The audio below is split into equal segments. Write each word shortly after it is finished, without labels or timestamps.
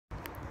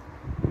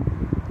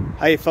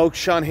Hi folks,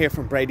 Sean here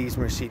from Bradys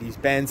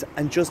Mercedes-Benz,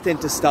 and just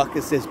into stock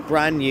is this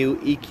brand new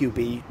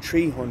EQB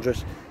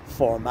 300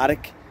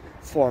 4MATIC.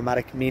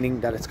 4MATIC meaning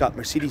that it's got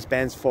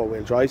Mercedes-Benz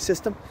four-wheel drive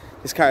system.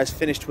 This car is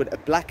finished with a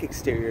black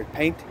exterior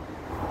paint.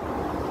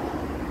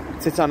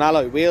 It sits on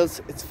alloy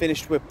wheels. It's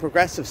finished with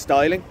progressive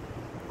styling.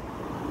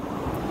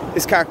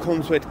 This car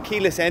comes with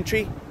keyless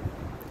entry,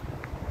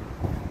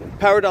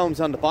 power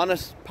domes on the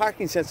bonnet,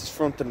 parking sensors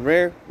front and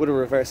rear with a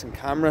reversing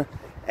camera,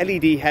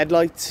 LED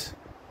headlights.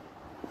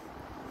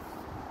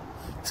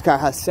 This car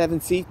has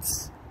 7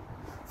 seats.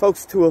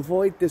 Folks, to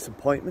avoid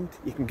disappointment,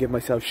 you can give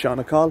myself Sean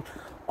a call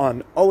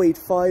on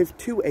 085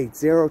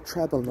 280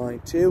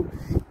 992.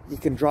 You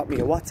can drop me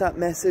a WhatsApp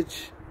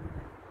message,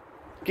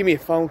 give me a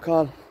phone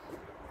call.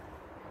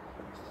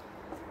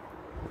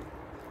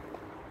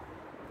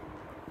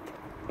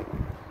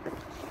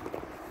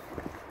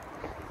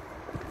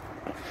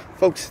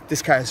 Folks,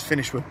 this car is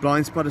finished with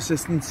blind spot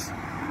assistance.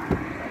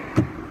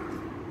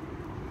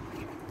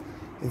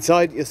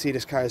 Inside, you'll see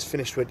this car is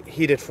finished with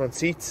heated front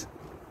seats.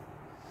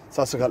 It's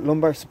also got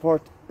lumbar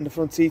support in the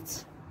front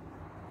seats.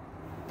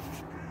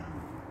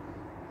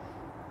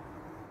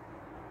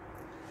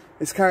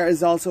 This car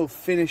is also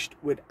finished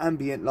with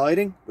ambient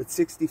lighting with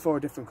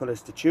 64 different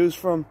colours to choose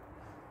from.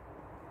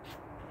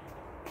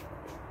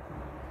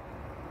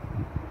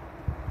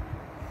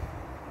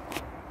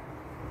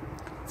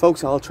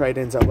 Folks, all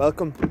trade-ins are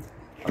welcome,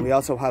 and we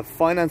also have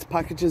finance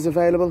packages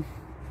available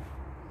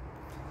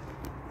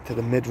to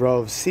the mid-row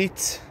of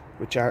seats,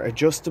 which are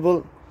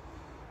adjustable.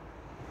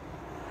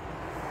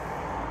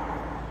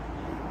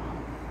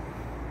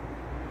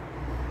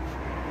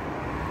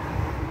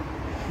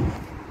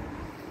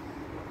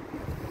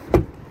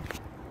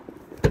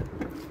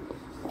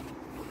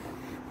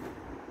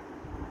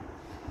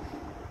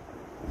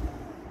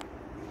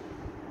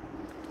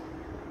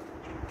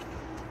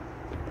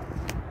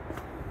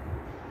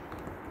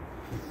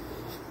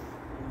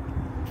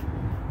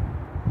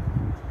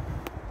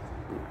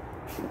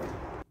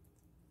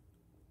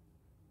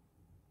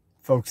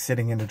 Folks,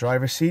 sitting in the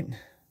driver's seat,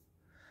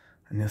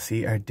 and you'll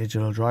see our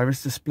digital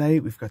driver's display.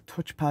 We've got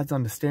touch pads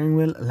on the steering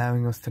wheel,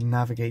 allowing us to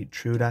navigate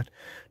through that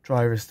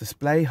driver's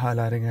display,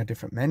 highlighting our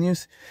different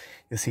menus.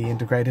 You'll see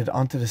integrated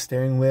onto the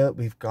steering wheel,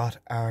 we've got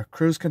our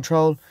cruise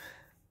control.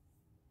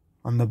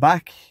 On the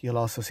back, you'll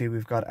also see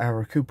we've got our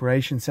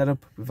recuperation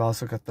setup. We've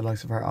also got the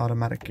likes of our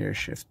automatic gear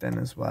shift in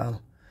as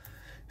well.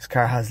 This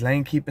car has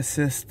lane keep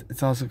assist.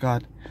 It's also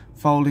got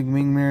folding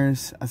wing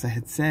mirrors, as I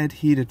had said,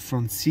 heated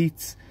front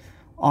seats,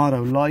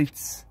 auto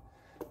lights.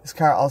 This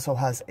car also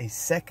has a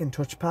second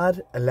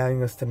touchpad,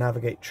 allowing us to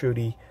navigate through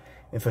the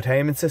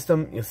infotainment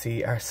system. You'll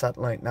see our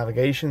satellite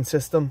navigation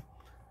system.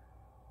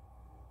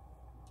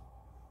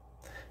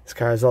 This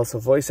car is also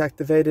voice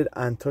activated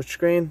and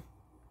touchscreen.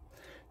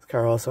 This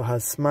car also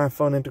has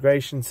smartphone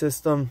integration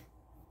system,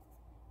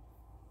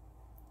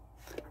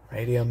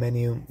 radio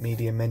menu,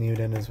 media menu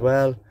then as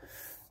well,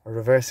 a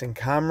reversing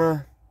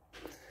camera.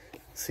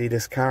 See,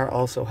 this car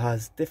also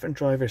has different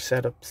driver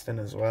setups then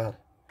as well.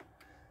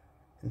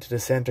 Into the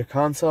center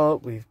console,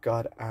 we've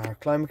got our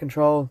climate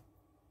control,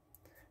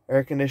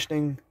 air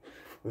conditioning.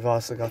 We've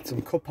also got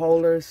some cup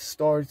holders,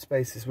 storage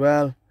space as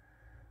well.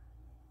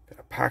 Got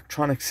a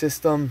Parktronic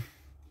system,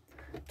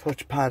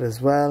 touchpad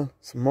as well,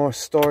 some more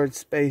storage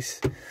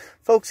space.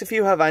 Folks, if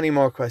you have any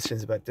more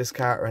questions about this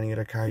car or any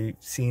other car you've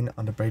seen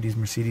on the Bradys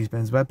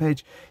Mercedes-Benz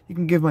webpage, you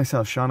can give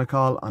myself Sean a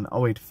call on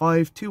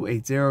 085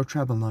 280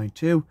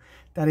 992.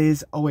 That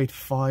is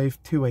 085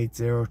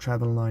 280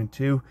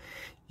 992.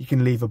 You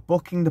can leave a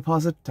booking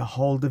deposit to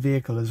hold the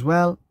vehicle as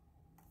well,